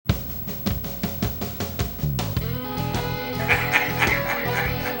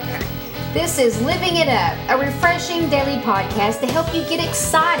This is Living It Up, a refreshing daily podcast to help you get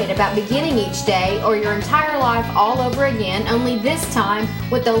excited about beginning each day or your entire life all over again, only this time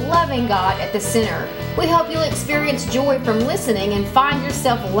with the loving God at the center. We hope you'll experience joy from listening and find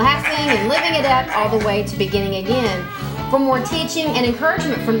yourself laughing and living it up all the way to beginning again. For more teaching and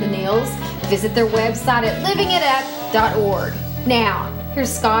encouragement from the Neils, visit their website at livingitup.org. Now,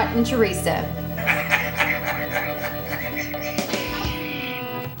 here's Scott and Teresa.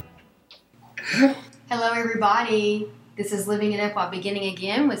 Hello, everybody. This is Living It Up while beginning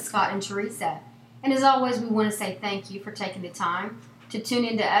again with Scott and Teresa. And as always, we want to say thank you for taking the time to tune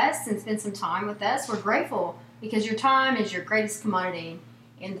into us and spend some time with us. We're grateful because your time is your greatest commodity,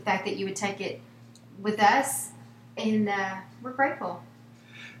 and the fact that you would take it with us, and we're grateful.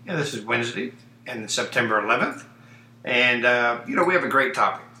 Yeah, this is Wednesday, and September 11th, and we have a great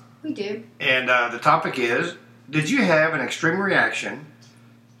topic. We do. And the topic is, did you have an extreme reaction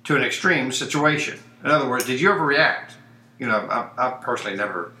to an extreme situation? In other words, did you ever react? I've personally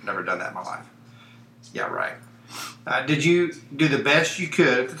never done that in my life. Yeah, right. Did you do the best you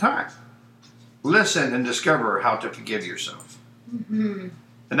could at the time? Listen and discover how to forgive yourself. Mm-hmm.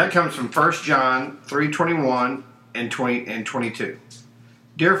 And that comes from 1 John 3:21 and 22.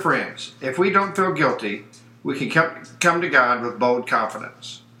 Dear friends, if we don't feel guilty, we can come to God with bold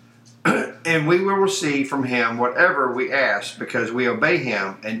confidence. And we will receive from Him whatever we ask because we obey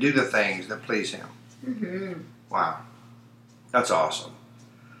Him and do the things that please Him. Mm-hmm. Wow. That's awesome.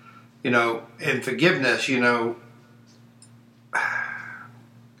 In forgiveness,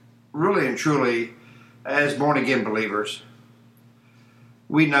 really and truly, as born-again believers,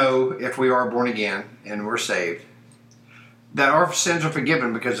 we know if we are born again and we're saved, that our sins are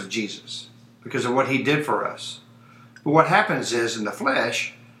forgiven because of Jesus, because of what He did for us. But what happens is, in the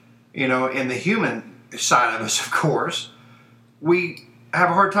flesh, in the human side of us, of course, we have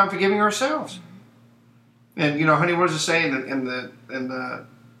a hard time forgiving ourselves. And honey, what does it say in the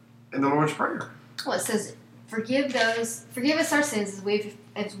Lord's Prayer? Well, it says, "Forgive us our sins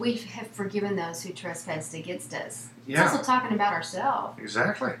as we have forgiven those who trespassed against us." Yeah. It's also talking about ourselves.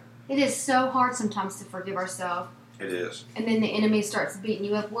 Exactly. It is so hard sometimes to forgive ourselves. It is. And then the enemy starts beating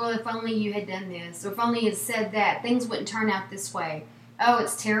you up. Well, if only you had done this, or if only you had said that, things wouldn't turn out this way. Oh,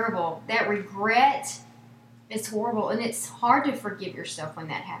 it's terrible. That regret is horrible. And it's hard to forgive yourself when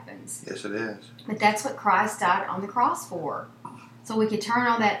that happens. Yes, it is. But that's what Christ died on the cross for. So we could turn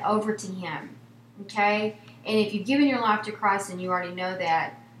all that over to Him. Okay? And if you've given your life to Christ and you already know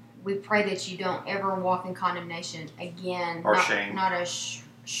that, we pray that you don't ever walk in condemnation again. Or shame. Not a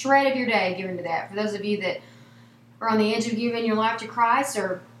shred of your day given to that. For those of you that are on the edge of giving your life to Christ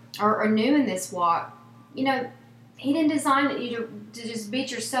or are new in this walk, He didn't design you to just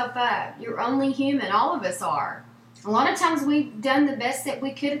beat yourself up. You're only human. All of us are. A lot of times we've done the best that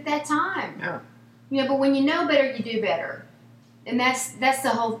we could at that time. Yeah. But when you know better, you do better. And that's the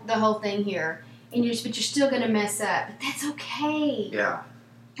whole thing here. But you're still going to mess up. But that's okay. Yeah.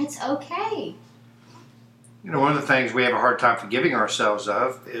 It's okay. One of the things we have a hard time forgiving ourselves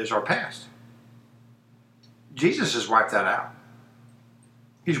of is our past. Jesus has wiped that out.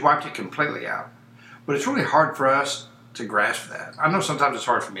 He's wiped it completely out. But it's really hard for us to grasp that. I know sometimes it's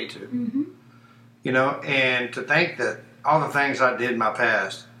hard for me too. Mm-hmm. And to think that all the things I did in my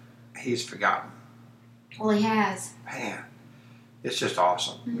past, He's forgotten. Well, He has. Man, it's just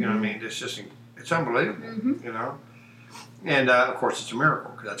awesome. Mm-hmm. You know what I mean? It's unbelievable, Mm-hmm. And, of course, it's a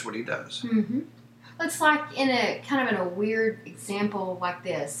miracle because that's what He does. Mm-hmm. It's like in a weird example like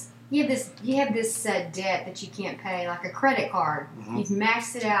this. You have this debt that you can't pay, like a credit card. Mm-hmm. You've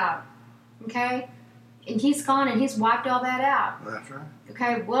maxed it out, okay? And He's gone and He's wiped all that out. That's right.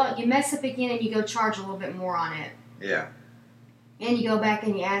 Okay, well, you mess up again and you go charge a little bit more on it. Yeah. And you go back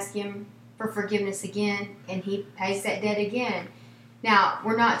and you ask Him for forgiveness again, and He pays that debt again. Now,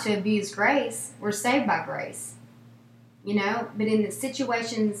 we're not to abuse grace. We're saved by grace. But in the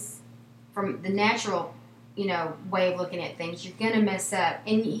situations from the natural, way of looking at things, you're going to mess up.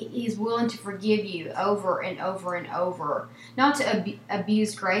 And He's willing to forgive you over and over and over. Not to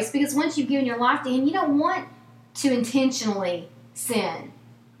abuse grace, because once you've given your life to Him, you don't want to intentionally sin.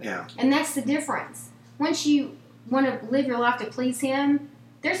 Yeah. And that's the difference. Once you want to live your life to please Him,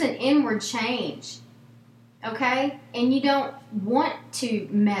 there's an inward change. Okay? And you don't want to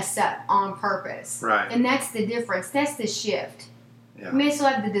mess up on purpose. Right. And that's the difference. That's the shift. Yeah. You may still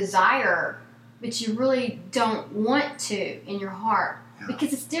have the desire, but you really don't want to in your heart. Yeah.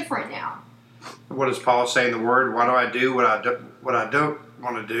 Because it's different now. What does Paul say in the Word? Why do I do what I don't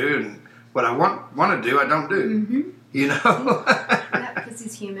want to do, and what I want to do, I don't do? Mm-hmm. Because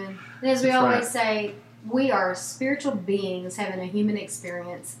He's human. And as we That's always right. say, we are spiritual beings having a human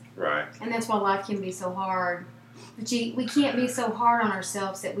experience. Right. And that's why life can be so hard. But we can't be so hard on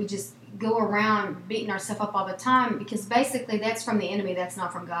ourselves that we just go around beating ourselves up all the time, because basically that's from the enemy, that's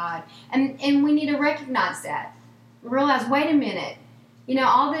not from God. And we need to recognize that. Realize, wait a minute. You know,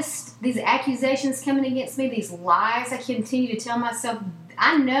 all these accusations coming against me, these lies I continue to tell myself,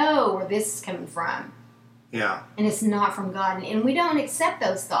 I know where this is coming from. Yeah. And it's not from God. And we don't accept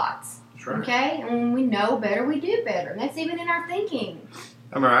those thoughts. That's right. Okay? And when we know better, we do better. And that's even in our thinking.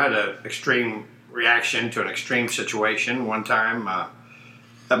 I remember I had an extreme reaction to an extreme situation one time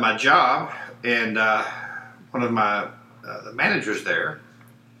at my job, and one of my the managers there,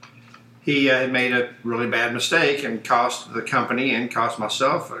 he had made a really bad mistake and cost the company and cost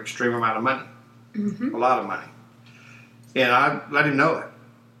myself an extreme amount of money, a lot of money. And I let him know it.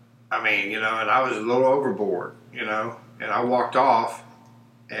 I mean, you know, and I was a little overboard, you know, and I walked off,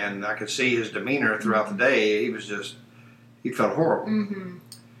 and I could see his demeanor throughout the day. He felt horrible. Mm-hmm.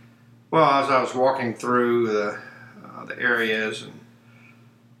 Well, as I was walking through the areas, and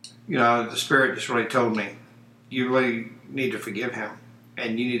you know, the Spirit just really told me, you really need to forgive him,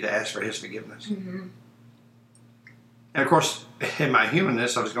 and you need to ask for his forgiveness. Mm-hmm. And of course, in my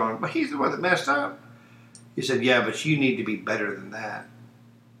humanness, I was going, well, he's the one that messed up. He said, yeah, but you need to be better than that,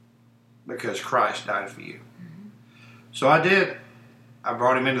 because Christ died for you. Mm-hmm. So I did. I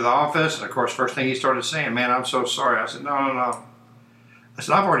brought him into the office, and of course, first thing he started saying, man, I'm so sorry. I said, no. I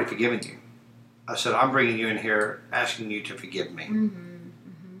said, I've already forgiven you. I said, I'm bringing you in here asking you to forgive me. Mm-hmm.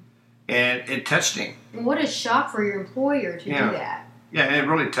 Mm-hmm. And it touched him. And what a shock for your employer to do that. Yeah, and it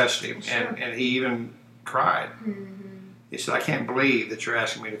really touched him. Sure. And he even cried. Mm-hmm. He said, I can't believe that you're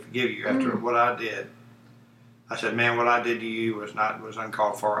asking me to forgive you after what I did. I said, man, what I did to you was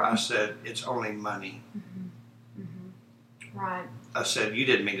uncalled for. I said, it's only money. Mm-hmm. Mm-hmm. Right. I said, you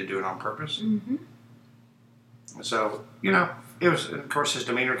didn't mean to do it on purpose. Mm-hmm. And so, you know, it was, of course, his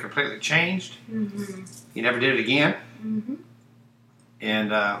demeanor completely changed. Mm-hmm. He never did it again. Mm-hmm.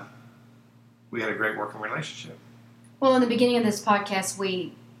 And we had a great working relationship. Well, in the beginning of this podcast,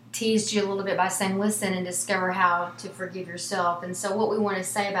 we teased you a little bit by saying, listen and discover how to forgive yourself. And so what we want to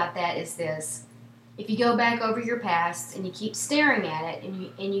say about that is this. If you go back over your past and you keep staring at it,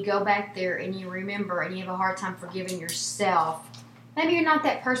 and you go back there and you remember and you have a hard time forgiving yourself, maybe you're not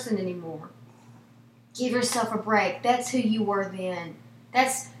that person anymore. Give yourself a break. That's who you were then.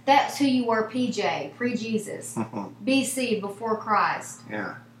 That's who you were, PJ, pre-Jesus, BC, before Christ.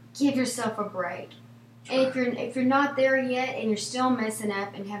 Yeah. Give yourself a break. And if you're not there yet and you're still messing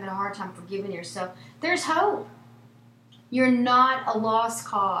up and having a hard time forgiving yourself, there's hope. You're not a lost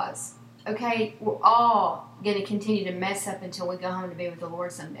cause. Okay? We're all going to continue to mess up until we go home to be with the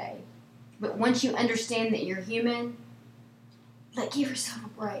Lord someday. But once you understand that you're human, give yourself a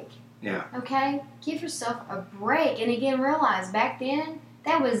break. Yeah. Okay? Give yourself a break. And again, realize back then,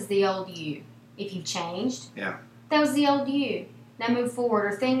 that was the old you. If you've changed. Yeah. That was the old you. Now move forward.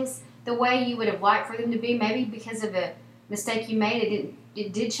 Or things the way you would have liked for them to be, maybe because of a mistake you made,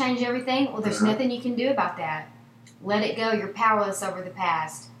 it did change everything. Well, there's nothing you can do about that. Let it go. You're powerless over the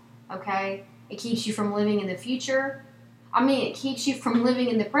past. Okay? It keeps you from living in the future. It keeps you from living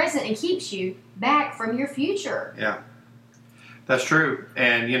in the present and keeps you back from your future. Yeah. That's true.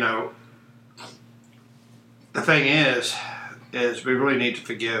 And, you know, the thing is we really need to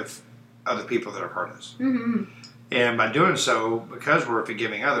forgive other people that have hurt us. Mm-hmm. And by doing so, because we're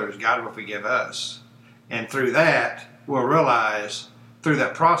forgiving others, God will forgive us. And through that, we'll realize, through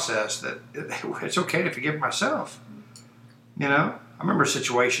that process, that it's okay to forgive myself. You know? I remember a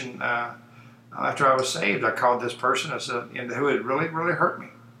situation after I was saved. I called this person, I said, who had really, really hurt me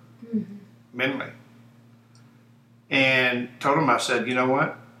mentally. And told him, I said, you know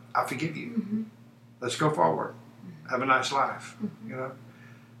what? I forgive you. Mm-hmm. Let's go forward. Have a nice life. You know?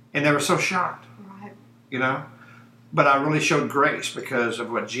 And they were so shocked. Right. You know? But I really showed grace because of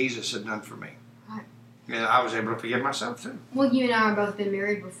what Jesus had done for me. Right. And I was able to forgive myself too. Well, you and I have both been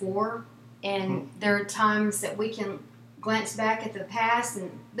married before, and there are times that we can glance back at the past and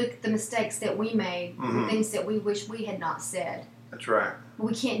look at the mistakes that we made, the things that we wish we had not said. That's right. But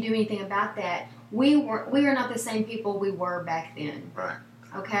we can't do anything about that. We are not the same people we were back then. Right.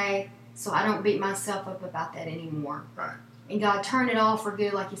 Okay? So I don't beat myself up about that anymore. Right. And God turned it all for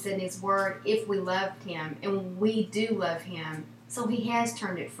good, like He said in His Word, if we loved Him. And we do love Him. So He has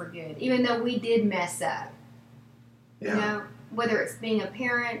turned it for good, even though we did mess up. Yeah. You know, whether it's being a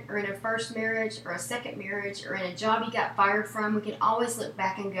parent or in a first marriage or a second marriage or in a job you got fired from, we can always look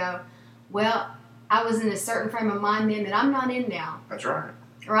back and go, well, I was in a certain frame of mind then that I'm not in now. That's right.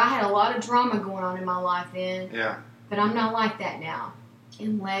 Or I had a lot of drama going on in my life then, Yeah. but I'm not like that now.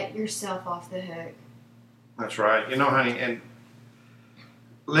 And let yourself off the hook. That's right. You know, honey, and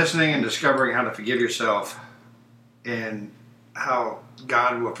listening and discovering how to forgive yourself and how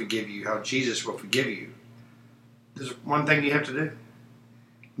God will forgive you, how Jesus will forgive you, there's one thing you have to do. And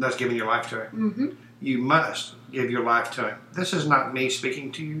that's giving your life to Him. Mm-hmm. You must give your life to Him. This is not me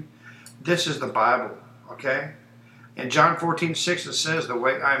speaking to you. This is the Bible, okay? In John 14:6, it says,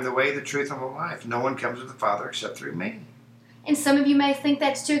 I am the way, the truth, and the life. No one comes to the Father except through me. And some of you may think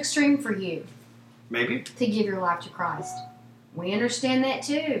that's too extreme for you. Maybe. To give your life to Christ. We understand that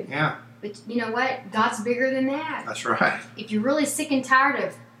too. Yeah. But you know what? God's bigger than that. That's right. If you're really sick and tired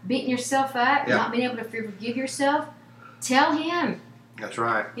of beating yourself up, Yeah. not being able to forgive yourself, tell Him. That's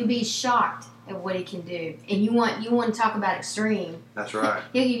right. You'll be shocked at what He can do. And you want to talk about extreme. That's right.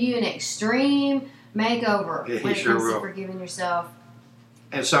 He'll give you an extreme makeover Yeah, he when it sure comes will. to forgiving yourself.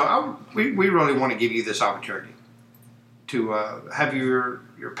 And so we really want to give you this opportunity to have your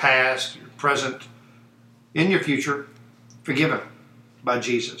past, your present, and your future forgiven by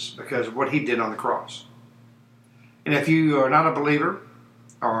Jesus because of what He did on the cross. And if you are not a believer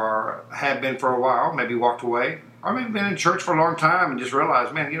or have been for a while, maybe walked away, or maybe been in church for a long time and just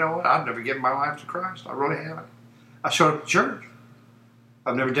realized, man, you know what? I've never given my life to Christ. I really haven't. I showed up to church.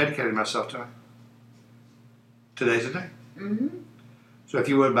 I've never dedicated myself to Him. Today's the day. Mm-hmm. So if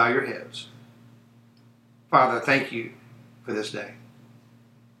you would bow your heads. Father, thank you for this day.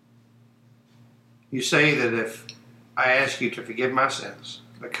 You say that if I ask you to forgive my sins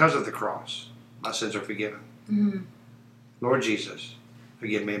because of the cross, my sins are forgiven. Mm-hmm. Lord Jesus,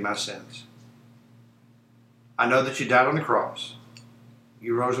 forgive me my sins. I know that you died on the cross.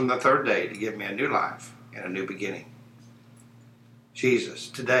 You rose on the third day to give me a new life and a new beginning. Jesus,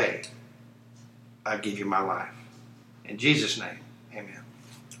 today, I give you my life. In Jesus' name, amen.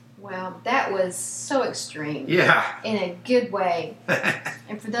 Well, that was so extreme. Yeah. In a good way.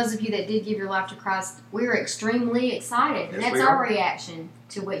 And for those of you that did give your life to Christ, we're extremely excited. And Yes, that's we our are. reaction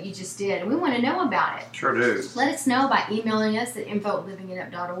to what you just did. And we want to know about it. Sure do. Let us know by emailing us at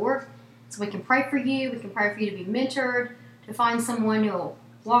info@livingitup.org so we can pray for you. We can pray for you to be mentored, to find someone who will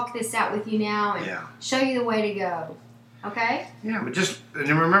walk this out with you now and Yeah. show you the way to go. Okay? Yeah, but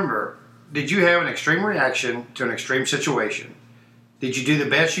and remember, did you have an extreme reaction to an extreme situation? Did you do the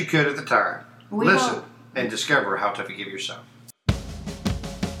best you could at the time? We Listen hope. and discover how to forgive yourself.